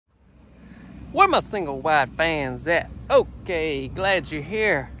Where my single wide fans at? Okay, glad you're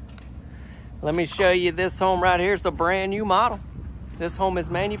here. Let me show you this home right here. It's a brand new model. This home is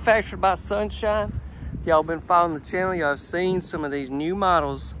manufactured by Sunshine. If y'all been following the channel, y'all have seen some of these new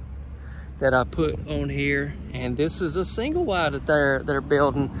models that I put on here. And this is a single wide that they're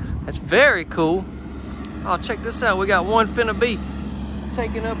building. That's very cool. Oh, check this out. We got one finna be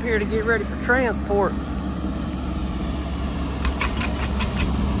taken up here to get ready for transport.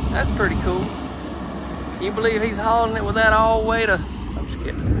 That's pretty cool. Can you believe he's hauling it with that all way to... I'm just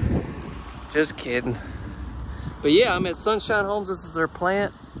kidding. Just kidding. But yeah, I'm at Sunshine Homes. This is their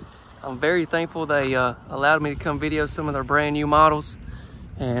plant. I'm very thankful they allowed me to come video some of their brand new models.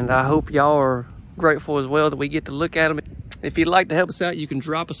 And I hope y'all are grateful as well that we get to look at them. If you'd like to help us out, you can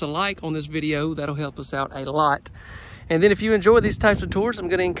drop us a like on this video. That'll help us out a lot. And then if you enjoy these types of tours, I'm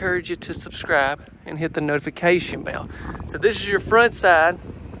going to encourage you to subscribe and hit the notification bell. So this is your front side.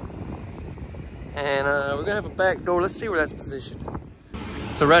 And we're going to have a back door. Let's see where that's positioned.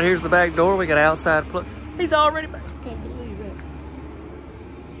 So right here's the back door. We got an outside plug. He's already back. Can't believe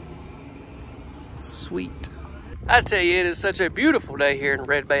that. Sweet. I tell you, it is such a beautiful day here in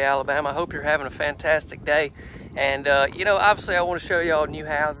Red Bay, Alabama. I hope you're having a fantastic day. And you know, obviously I want to show y'all new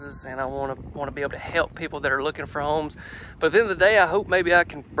houses, and I want to be able to help people that are looking for homes. But at the end of the day, I hope maybe I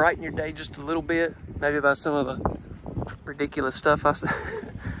can brighten your day just a little bit, maybe by some of the ridiculous stuff I said.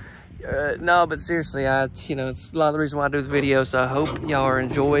 No, but seriously, you know, it's a lot of the reason why I do the video. So I hope y'all are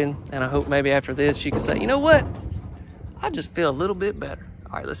enjoying, and I hope maybe after this you can say, you know what, I just feel a little bit better.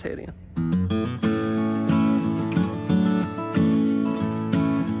 All right, let's head in.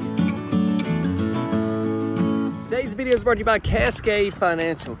 Today's video is brought to you by Cascade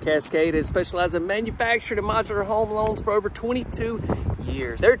Financial. Cascade has specialized in manufactured and modular home loans for over 22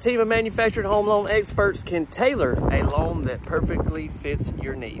 years. Their team of manufactured home loan experts can tailor a loan that perfectly fits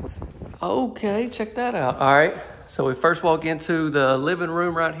your needs. Okay, check that out. All right, so we first walk into the living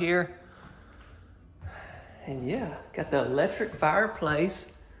room right here. And yeah, got the electric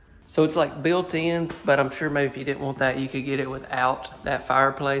fireplace. So it's like built in, but I'm sure maybe if you didn't want that, you could get it without that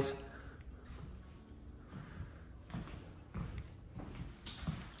fireplace.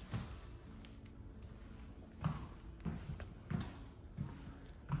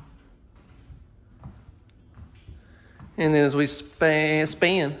 And then as we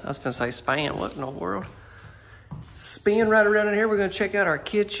spin, I was gonna say span, what in the world? Spin right around in here, we're gonna check out our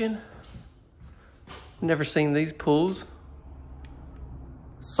kitchen. Never seen these pools.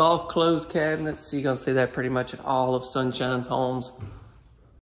 Soft close cabinets, you're gonna see that pretty much in all of Sunshine's homes.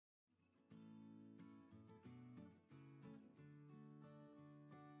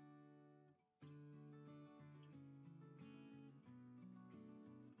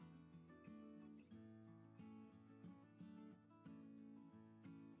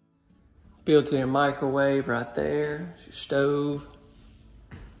 Built-in microwave right there, your stove.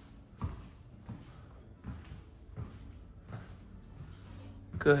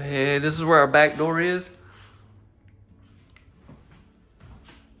 Go ahead, this is where our back door is.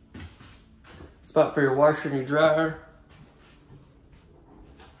 Spot for your washer and your dryer.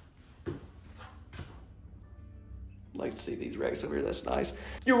 Like to see these racks over here, that's nice.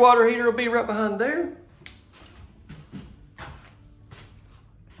 Your water heater will be right behind there.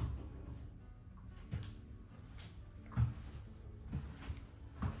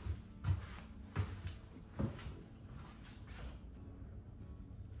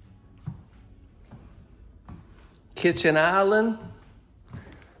 Kitchen island,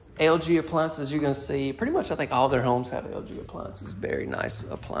 LG appliances. You're gonna see pretty much, I think all their homes have LG appliances. Very nice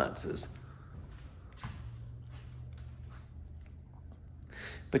appliances.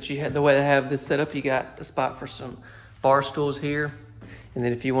 But you had the way they have this set up, you got a spot for some bar stools here. And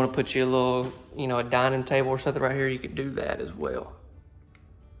then if you want to put you a little, you know, a dining table or something right here, you could do that as well.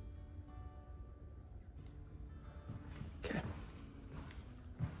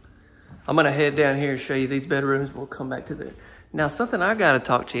 I'm gonna head down here and show you these bedrooms. We'll come back to that. Now, something I gotta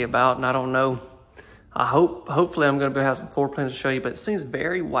talk to you about, and I don't know, hopefully I'm gonna be able to have some floor plans to show you, but it seems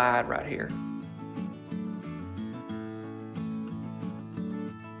very wide right here.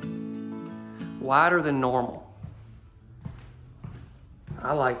 Wider than normal.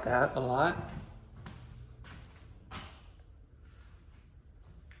 I like that a lot.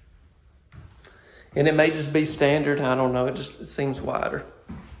 And it may just be standard, I don't know, it seems wider.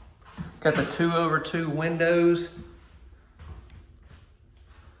 Got the 2/2 windows.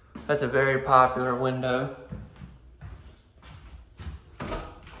 That's a very popular window.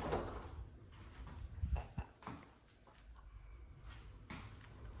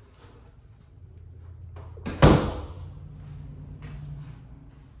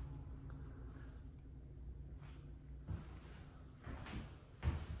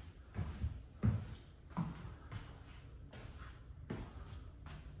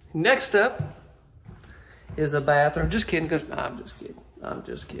 Next up is a bathroom. Just kidding, cause I'm just kidding. I'm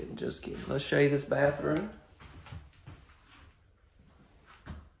just kidding, just kidding. Let's show you this bathroom.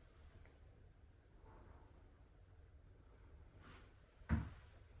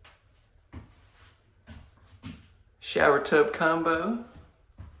 Shower tub combo.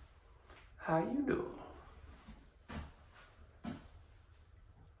 How you doing?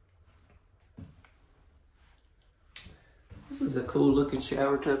 This is a cool looking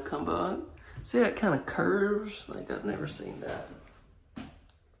shower tub combo. See how it kind of curves? Like I've never seen that.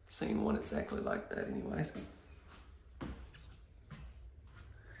 Seen one exactly like that anyways.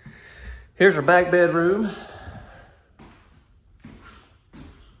 Here's our back bedroom.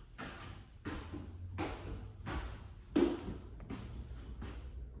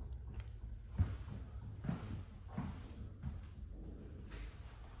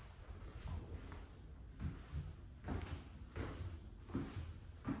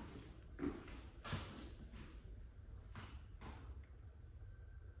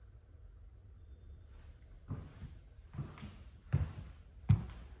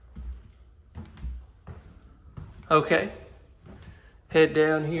 Okay, head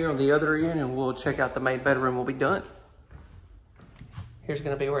down here on the other end and we'll check out the main bedroom. We'll be done. Here's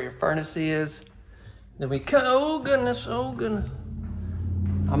gonna be where your furnace is. Then we come, oh goodness, oh goodness.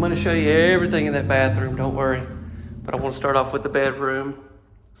 I'm gonna show you everything in that bathroom, don't worry. But I wanna start off with the bedroom.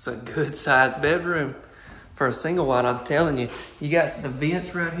 It's a good sized bedroom for a single wide, I'm telling you. You got the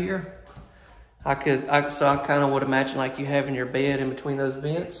vents right here. So I kind of would imagine like you having your bed in between those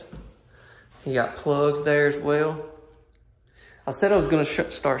vents. You got plugs there as well. I said I was gonna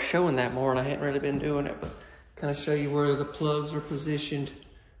start showing that more and I hadn't really been doing it, but kind of show you where the plugs are positioned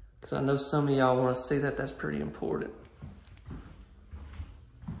because I know some of y'all wanna see that. That's pretty important.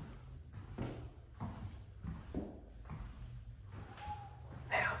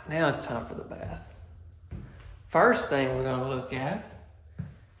 Now it's time for the bath. First thing we're gonna look at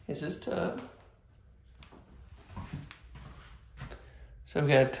is this tub. So we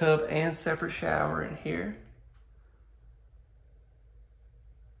got a tub and separate shower in here.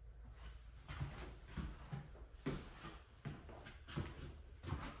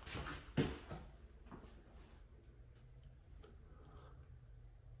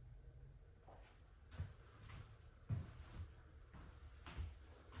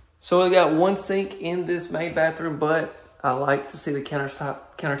 So we got one sink in this main bathroom, but I like to see the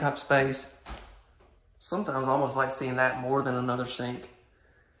countertop space. Sometimes I almost like seeing that more than another sink.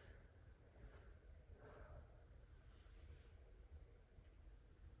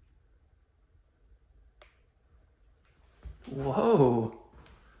 Whoa,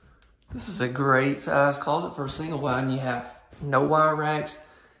 this is a great size closet for a single wide, and you have no wire racks.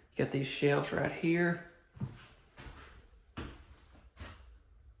 You got these shelves right here.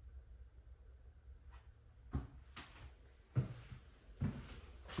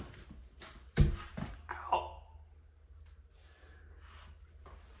 Ow.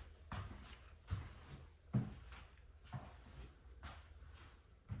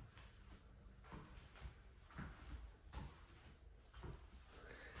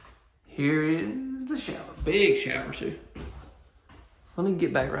 Here is the shower, big shower too. Let me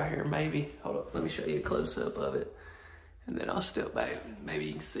get back right here, maybe. Hold up, let me show you a close up of it. And then I'll step back. Maybe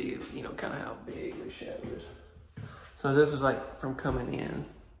you can see, you know, kind of how big the shower is. So this is like from coming in.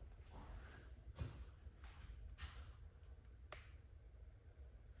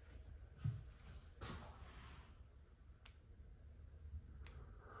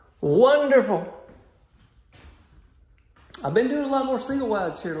 Wonderful. I've been doing a lot more single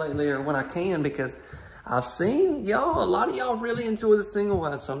wides here lately, or when I can, because I've seen y'all, a lot of y'all really enjoy the single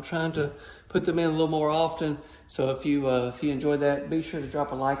wides, so I'm trying to put them in a little more often. So if you enjoyed that, be sure to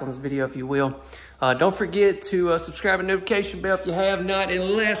drop a like on this video if you will. Don't forget to subscribe and notification bell if you have not.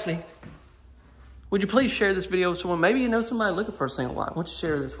 And lastly, would you please share this video with someone? Maybe you know somebody looking for a single wide. Why don't you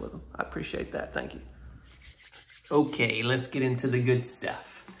share this with them? I appreciate that. Thank you. Okay, let's get into the good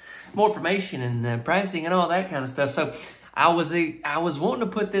stuff. More information and pricing and all that kind of stuff. So I was wanting to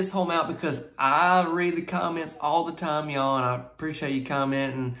put this home out because I read the comments all the time, y'all, and I appreciate you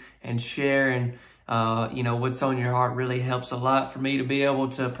commenting and sharing. You know, what's on your heart really helps a lot for me to be able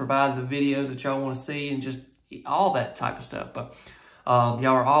to provide the videos that y'all want to see and just all that type of stuff. But y'all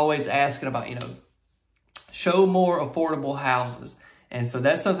are always asking about, you know, show more affordable houses. And so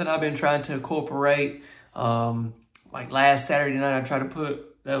that's something I've been trying to incorporate. Like last Saturday night, I tried to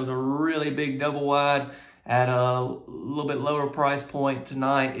put, that was a really big double wide at a little bit lower price point.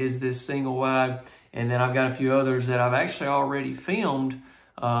 Tonight is this single wide. And then I've got a few others that I've actually already filmed.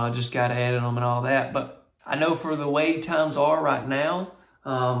 Just got to edit them and all that. But I know for the way times are right now,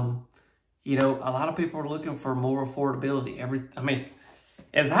 You know, a lot of people are looking for more affordability. I mean,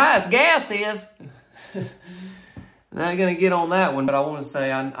 as high as gas is, not going to get on that one, but I want to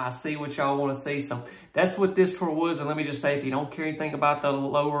say I see what y'all want to see. So that's what this tour was. And let me just say, if you don't care anything about the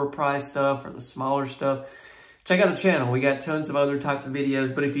lower price stuff or the smaller stuff, check out the channel. We got tons of other types of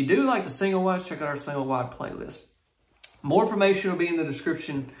videos. But if you do like the single wides, check out our single wide playlist. More information will be in the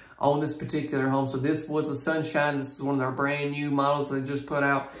description on this particular home. So this was a Sunshine. This is one of their brand new models they just put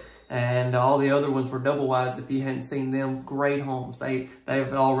out. And all the other ones were double wides. If you hadn't seen them, great homes. They've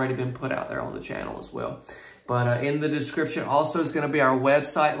already been put out there on the channel as well. But in the description also is going to be our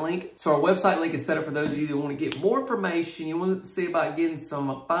website link. So our website link is set up for those of you that want to get more information. You want to see about getting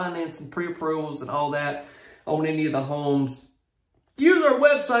some finance and pre-approvals and all that on any of the homes. Use our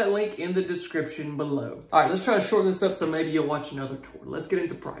website link in the description below. All right, let's try to shorten this up so maybe you'll watch another tour. Let's get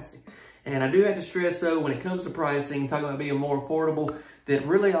into pricing. And I do have to stress, though, when it comes to pricing, talking about being more affordable, that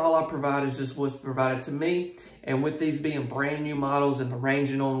really all I provide is just what's provided to me. And with these being brand new models and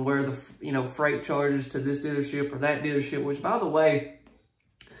ranging on where the freight charges to this dealership or that dealership, which, by the way,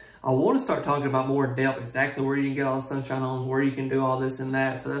 I want to start talking about more in depth, exactly where you can get all the Sunshine homes, where you can do all this and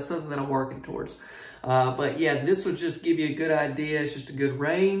that. So that's something that I'm working towards. But yeah, this will just give you a good idea. It's just a good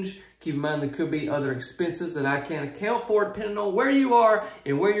range. Keep in mind there could be other expenses that I can't account for depending on where you are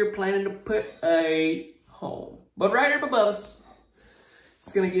and where you're planning to put a home. But right here above us,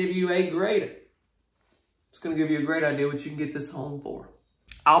 it's going to give you a great idea what you can get this home for.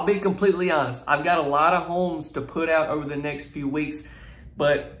 I'll be completely honest. I've got a lot of homes to put out over the next few weeks,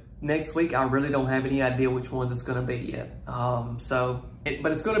 but next week I really don't have any idea which ones it's going to be yet.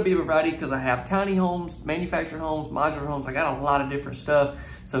 But it's going to be a variety because I have tiny homes, manufactured homes, modular homes. I got a lot of different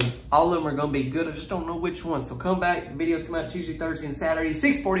stuff. So all of them are going to be good. I just don't know which ones. So come back. Videos come out Tuesday, Thursday, and Saturday,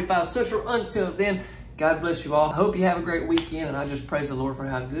 6:45 Central. Until then, God bless you all. Hope you have a great weekend. And I just praise the Lord for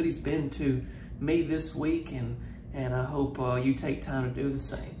how good he's been to me this week. And I hope you take time to do the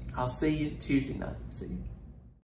same. I'll see you Tuesday night. See you.